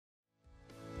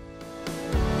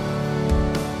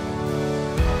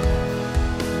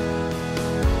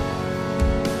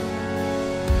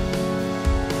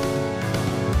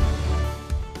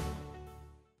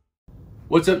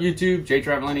What's up, YouTube? Jay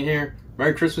Travelini here.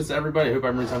 Merry Christmas to everybody. I hope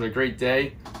everyone's having a great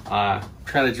day. Kind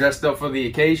of dressed up for the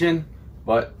occasion,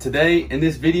 but today in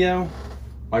this video,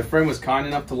 my friend was kind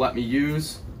enough to let me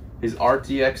use his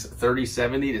RTX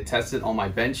 3070 to test it on my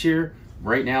bench here.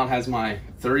 Right now it has my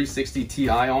 3060 Ti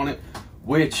on it,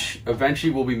 which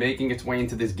eventually will be making its way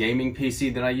into this gaming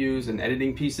PC that I use, an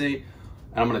editing PC.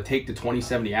 And I'm going to take the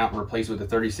 2070 out and replace it with the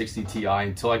 3060 Ti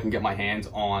until I can get my hands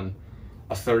on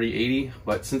a 3080.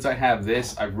 But since I have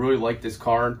this, I really like this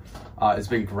card. It's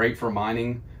been great for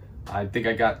mining. I think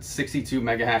I got 62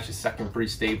 mega hash a second pretty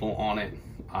stable on it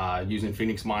using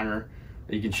Phoenix Miner.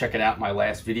 You can check it out in my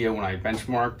last video when I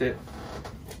benchmarked it.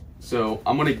 So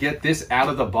I'm gonna get this out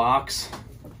of the box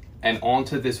and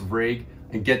onto this rig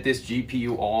and get this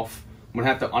GPU off. I'm gonna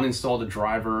have to uninstall the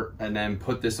driver and then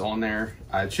put this on there.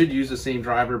 I should use the same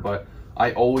driver, but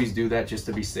I always do that just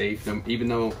to be safe. Even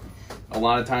though a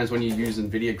lot of times when you use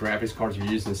NVIDIA graphics cards, you're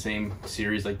using the same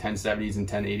series like 1070s and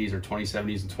 1080s or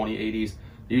 2070s and 2080s.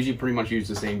 They usually pretty much use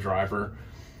the same driver.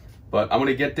 But I'm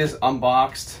gonna get this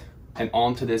unboxed and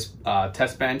onto this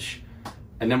test bench.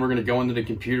 And then we're gonna go into the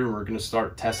computer and we're gonna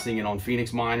start testing it on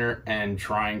Phoenix Miner and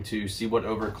trying to see what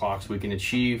overclocks we can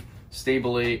achieve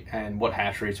stably and what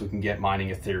hash rates we can get mining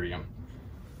Ethereum.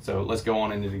 So let's go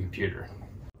on into the computer.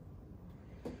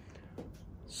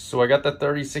 So I got the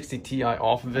 3060 Ti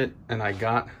off of it and I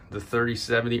got the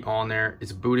 3070 on there.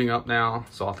 It's booting up now,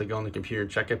 so I'll have to go on the computer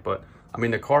and check it. But I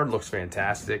mean, the card looks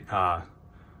fantastic. My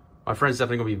friend's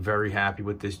definitely gonna be very happy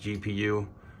with this GPU.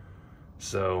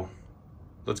 So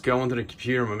let's go into the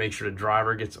computer. I'm gonna make sure the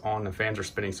driver gets on. The fans are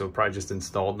spinning, so probably just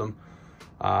installed them.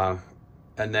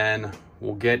 And then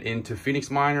we'll get into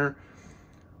Phoenix Miner.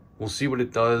 We'll see what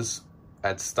it does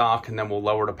at stock, and then we'll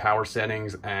lower the power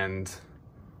settings and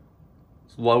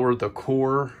lower the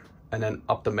core, and then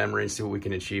up the memory and see what we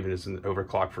can achieve as an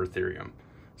overclock for Ethereum.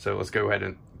 So let's go ahead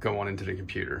and go on into the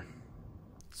computer.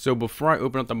 So before I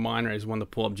open up the miner, I just wanted to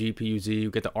pull up GPU-Z.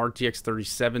 You get the RTX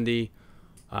 3070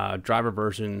 driver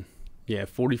version, yeah,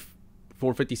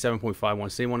 457.51,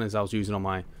 same one as I was using on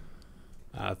my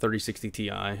 3060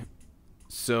 Ti.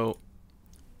 So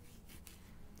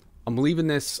I'm leaving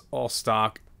this all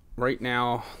stock right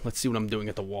now. Let's see what I'm doing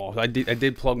at the wall. I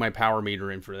did plug my power meter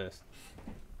in for this.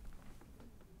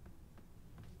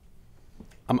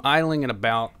 I'm idling at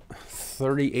about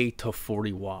 38 to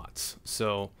 40 watts.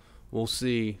 So we'll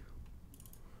see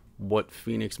what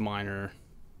Phoenix Miner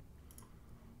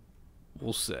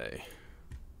will say.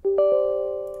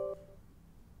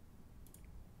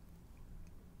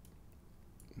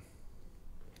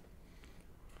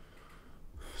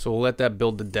 So we'll let that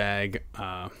build the DAG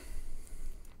and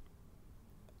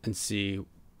see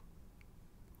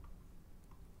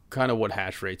kind of what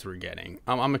hash rates we're getting.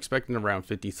 I'm expecting around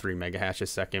 53 mega hash a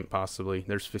second, possibly.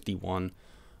 There's 51,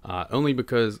 only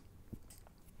because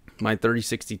my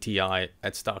 3060 Ti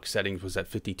at stock settings was at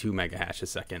 52 mega hash a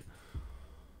second.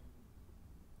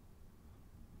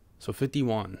 So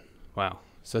 51, wow.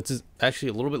 So it's actually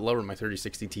a little bit lower than my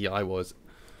 3060 Ti was.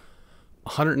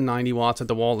 190 watts at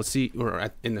the wall. Let's see, or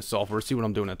in the software, see what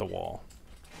I'm doing at the wall.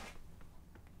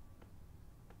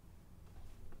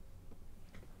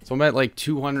 So I'm at like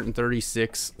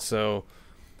 236, so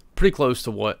pretty close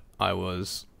to what I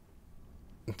was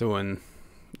doing.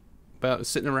 About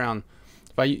sitting around,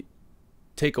 if I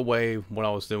take away what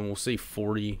I was doing, we'll see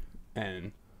 40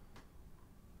 and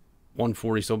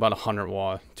 140, so about 100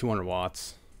 watt, 200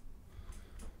 watts.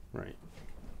 Right.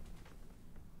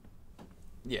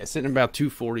 Yeah, sitting at about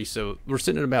 240, so we're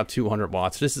sitting at about 200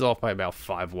 watts. This is off by about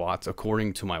 5 watts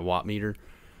according to my watt meter.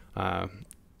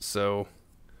 So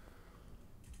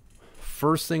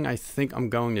first thing I think I'm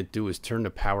going to do is turn the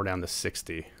power down to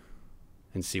 60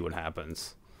 and see what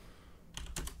happens.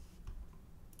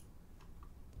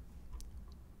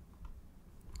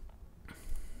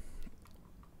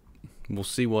 We'll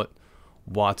see what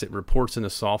watts it reports in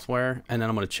the software, and then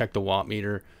I'm going to check the watt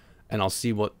meter and I'll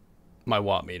see what my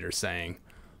watt meter is saying.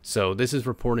 So this is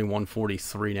reporting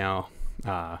 143 now.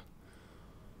 Trying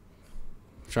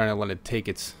to let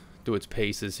it do its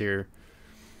paces here.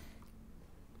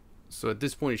 So at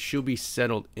this point it should be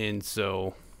settled in,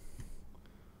 so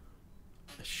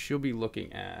I should be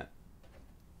looking at,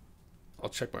 I'll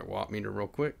check my watt meter real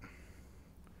quick.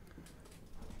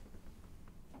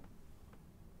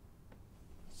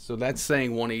 So that's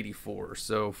saying 184.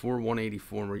 So for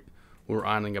 184, we're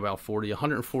idling about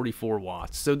 144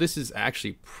 watts. So this is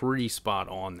actually pretty spot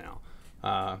on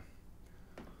now.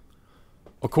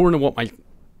 According to what my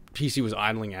PC was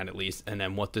idling at least, and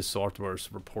then what this software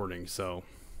is reporting. So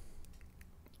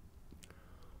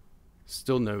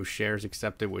still no shares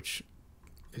accepted, which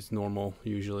is normal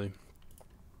usually.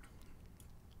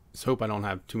 Just hope I don't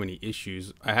have too many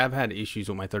issues. I have had issues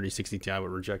with my 3060 Ti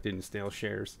with rejected and stale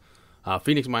shares.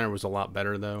 Phoenix Miner was a lot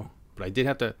better though, but I did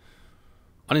have to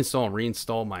uninstall and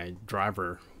reinstall my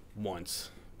driver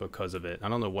once because of it. I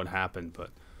don't know what happened, but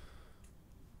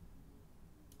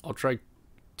I'll try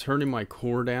turning my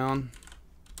core down,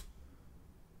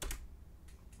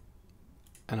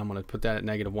 and I'm going to put that at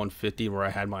 -150 where I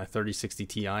had my 3060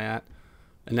 Ti at.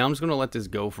 And now I'm just going to let this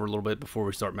go for a little bit before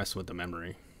we start messing with the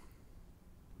memory.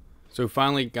 So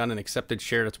finally got an accepted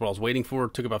share. That's what I was waiting for.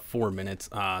 It took about 4 minutes.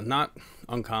 Not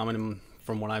uncommon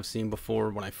from what I've seen before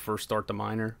when I first start the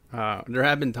miner. There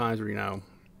have been times where, you know,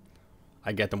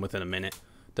 I get them within a minute,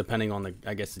 depending on the,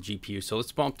 I guess, the GPU. So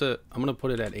let's bump the, I'm going to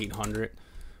put it at 800.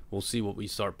 We'll see what we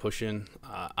start pushing.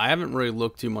 I haven't really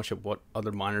looked too much at what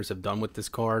other miners have done with this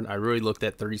card. I really looked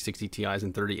at 3060 Ti's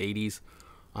and 3080s.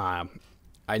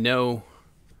 I know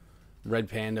Red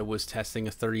Panda was testing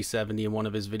a 3070 in one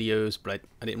of his videos, but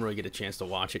I didn't really get a chance to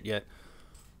watch it yet.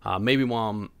 Maybe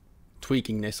while I'm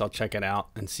tweaking this, I'll check it out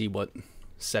and see what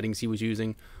settings he was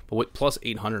using. But with plus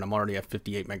 800, I'm already at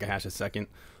 58 megahash a second.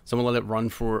 So I'm going to let it run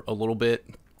for a little bit,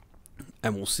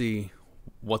 and we'll see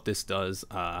what this does.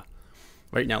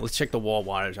 Right now, let's check the wall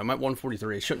wattage. I'm at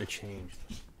 143. It shouldn't have changed.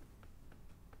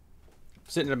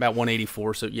 Sitting at about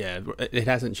 184, so yeah, it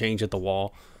hasn't changed at the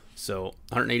wall. So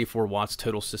 184 watts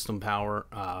total system power,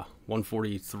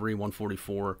 143,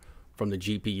 144 from the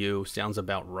GPU. Sounds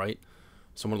about right.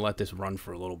 So I'm going to let this run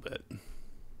for a little bit.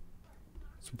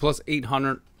 So plus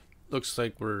 800, looks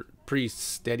like we're pretty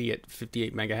steady at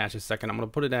 58 megahash a second. I'm going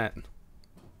to put it at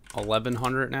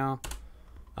 1100 now.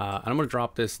 And I'm going to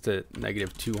drop this to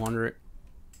 -200.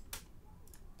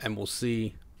 And we'll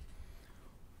see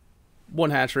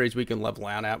what hash rates we can level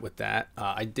out at with that.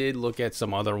 I did look at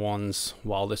some other ones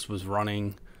while this was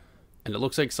running, and it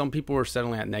looks like some people were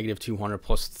settling at -200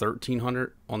 plus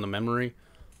 1300 on the memory,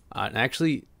 and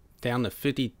actually down to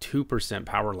 52%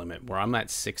 power limit where I'm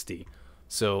at 60.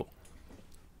 So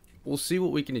we'll see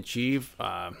what we can achieve.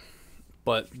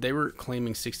 But they were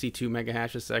claiming 62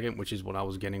 megahash a second, which is what I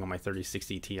was getting on my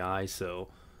 3060 Ti. So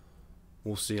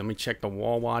we'll see. Let me check the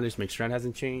wall wattage, make sure it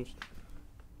hasn't changed.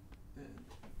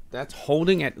 That's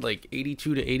holding at like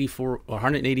 82 to 84,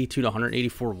 182 to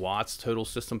 184 watts total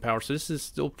system power. So this is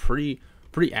still pretty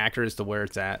accurate as to where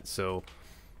it's at. So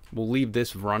we'll leave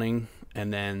this running,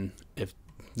 and then if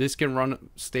this can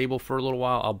run stable for a little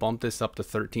while, I'll bump this up to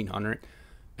 1300.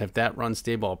 If that runs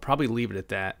stable, I'll probably leave it at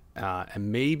that, and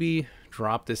maybe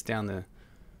drop this down to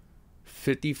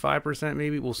 55%.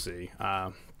 Maybe we'll see.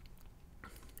 I'm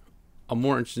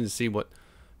more interested to see what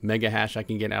mega hash I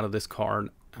can get out of this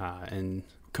card and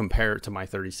compare it to my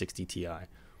 3060 Ti.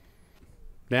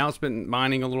 Now it's been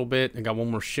mining a little bit. I got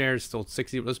one more share, still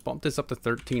 60. Let's bump this up to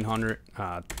 1300.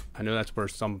 I know that's where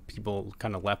some people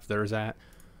kind of left theirs at.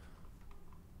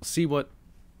 See what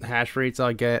hash rates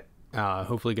I get.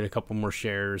 Hopefully get a couple more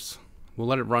shares. We'll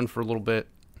let it run for a little bit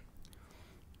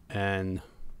and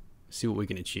see what we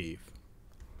can achieve.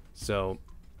 So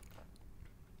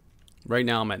right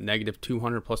now I'm at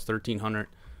 -200 plus 1300.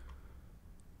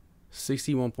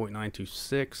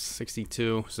 61.926,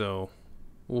 62. So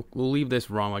we'll leave this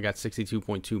run. I got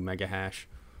 62.2 mega hash.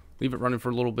 Leave it running for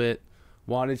a little bit.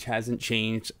 Wattage hasn't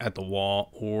changed at the wall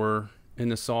or in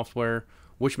the software,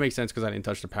 which makes sense because I didn't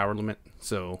touch the power limit.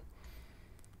 So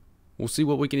we'll see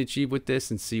what we can achieve with this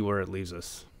and see where it leaves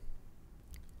us.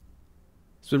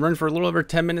 It's been running for a little over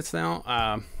 10 minutes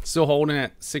now. Still holding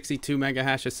at 62 mega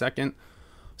hash a second.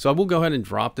 So I will go ahead and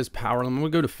drop this power limit. I'm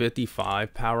going to go to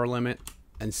 55 power limit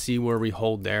and see where we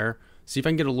hold there. See if I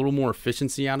can get a little more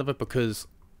efficiency out of it, because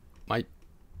my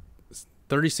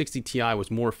 3060 Ti was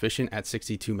more efficient at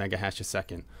 62 mega hash a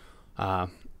second.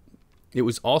 It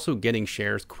was also getting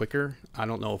shares quicker. I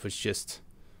don't know if it's just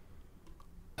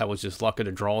I was just lucky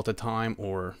to draw at the time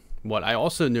or what. I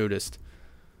also noticed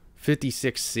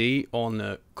 56C on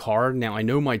the card. Now I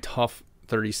know my tough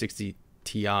 3060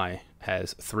 Ti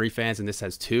has 3 fans and this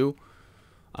has 2.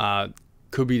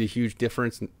 Could be the huge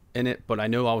difference in it, but I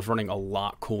know I was running a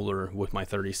lot cooler with my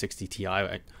 3060 Ti,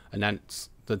 and that's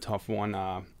the tough one.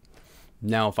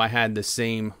 Now if I had the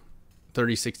same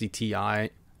 3060 Ti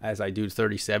as I do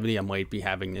 3070, I might be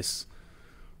having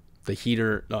the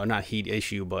heater, not heat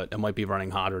issue, but it might be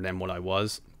running hotter than what I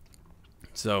was.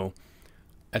 So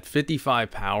at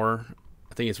 55 power,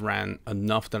 I think it's ran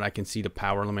enough that I can see the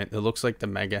power limit. It looks like the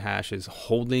mega hash is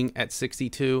holding at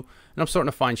 62, and I'm starting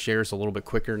to find shares a little bit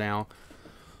quicker now.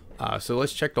 So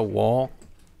let's check the wall.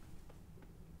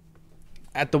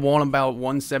 At the wall, I'm about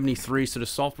 173, so the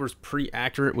software is pretty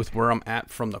accurate with where I'm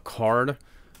at from the card.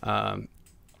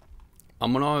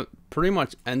 I'm gonna pretty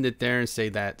much end it there and say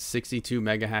that 62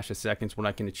 mega hash a second is what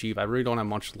I can achieve. I really don't have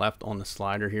much left on the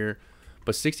slider here,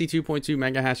 but 62.2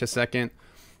 mega hash a second,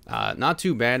 not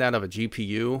too bad out of a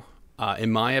GPU.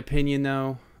 In my opinion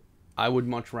though, I would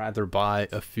much rather buy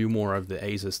a few more of the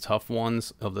ASUS tough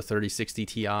ones of the 3060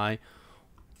 Ti.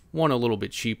 One, a little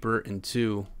bit cheaper, and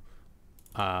two,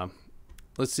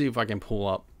 let's see if I can pull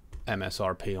up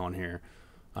MSRP on here.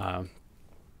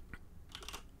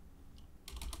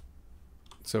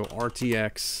 So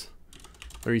RTX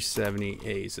 370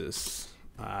 ASUS.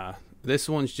 This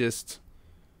one's just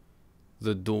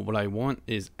the dual. What I want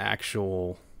is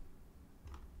actual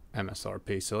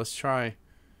MSRP. So let's try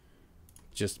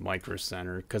just Micro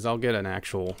Center, because I'll get an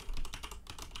actual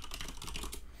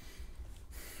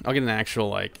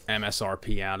like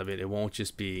MSRP out of it. It won't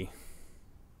just be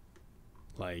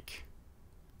like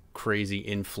crazy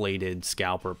inflated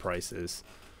scalper prices.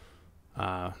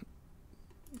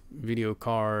 Video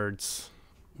cards,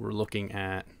 we're looking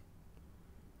at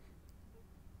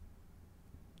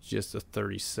just the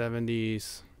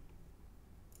 3070s.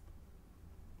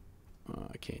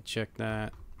 I can't check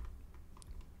that.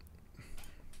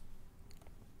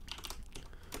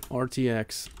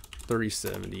 RTX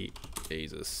 3070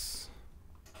 ASUS.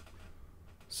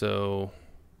 So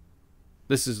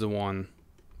this is the one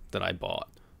that I bought,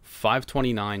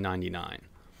 $529.99.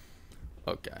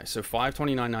 Okay, so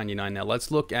 $529.99. Now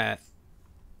let's look at,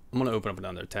 I'm gonna open up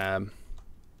another tab.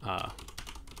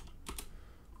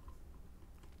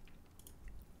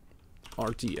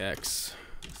 RTX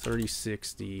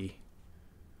 3060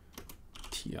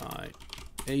 Ti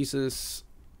ASUS,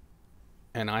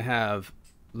 and I have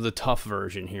the tough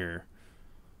version here.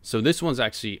 So this one's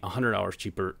actually $100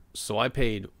 cheaper. So I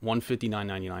paid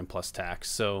 $159.99 plus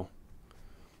tax. So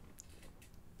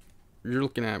you're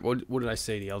looking at, what did I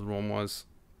say the other one was?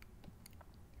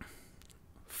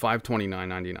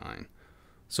 $529.99.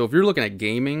 So if you're looking at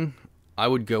gaming, I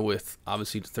would go with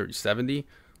obviously the 3070,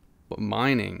 but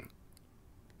mining,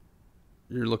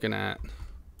 you're looking at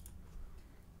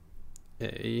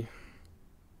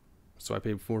so I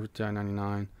paid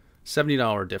 $49.99,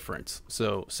 $70 difference.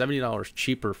 So $70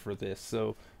 cheaper for this.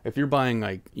 So if you're buying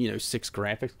like, 6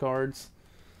 graphics cards,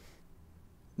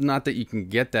 not that you can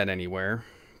get that anywhere,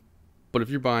 but if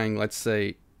you're buying, let's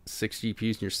say, 6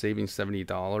 GPUs and you're saving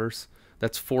 $70,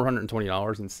 that's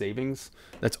 $420 in savings.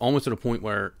 That's almost to the point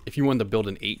where if you wanted to build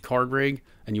an 8-card rig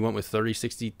and you went with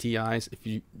 3060 Ti's, if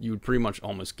you would pretty much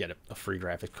almost get a free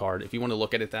graphic card. If you want to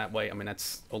look at it that way, I mean,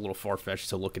 that's a little far-fetched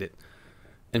to look at it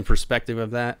in perspective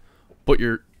of that, but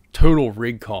your total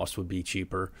rig cost would be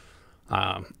cheaper,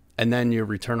 and then your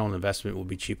return on investment will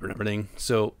be cheaper and everything.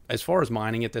 So as far as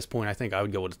mining at this point, I think I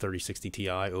would go with a 3060 Ti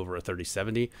over a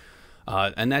 3070,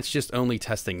 and that's just only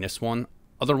testing this one.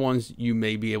 Other ones you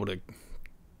may be able to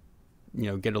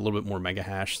get a little bit more mega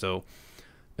hash. So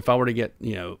if I were to get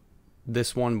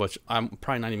this one, which I'm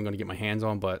probably not even going to get my hands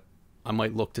on, but I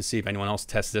might look to see if anyone else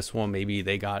tests this one. Maybe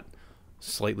they got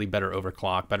slightly better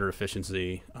overclock, better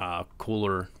efficiency,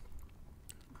 cooler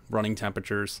running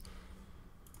temperatures.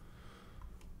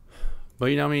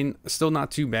 But I mean, still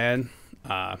not too bad. But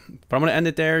I'm going to end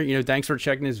it there. Thanks for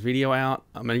checking this video out.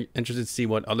 I'm interested to see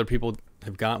what other people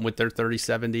have gotten with their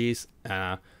 3070s.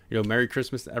 Merry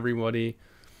Christmas to everybody.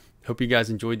 Hope you guys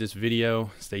enjoyed this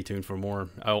video. Stay tuned for more.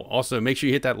 Also, make sure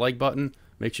you hit that like button.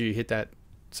 Make sure you hit that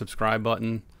subscribe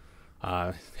button.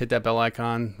 Hit that bell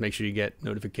icon. Make sure you get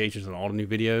notifications on all the new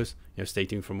videos. Stay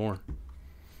tuned for more.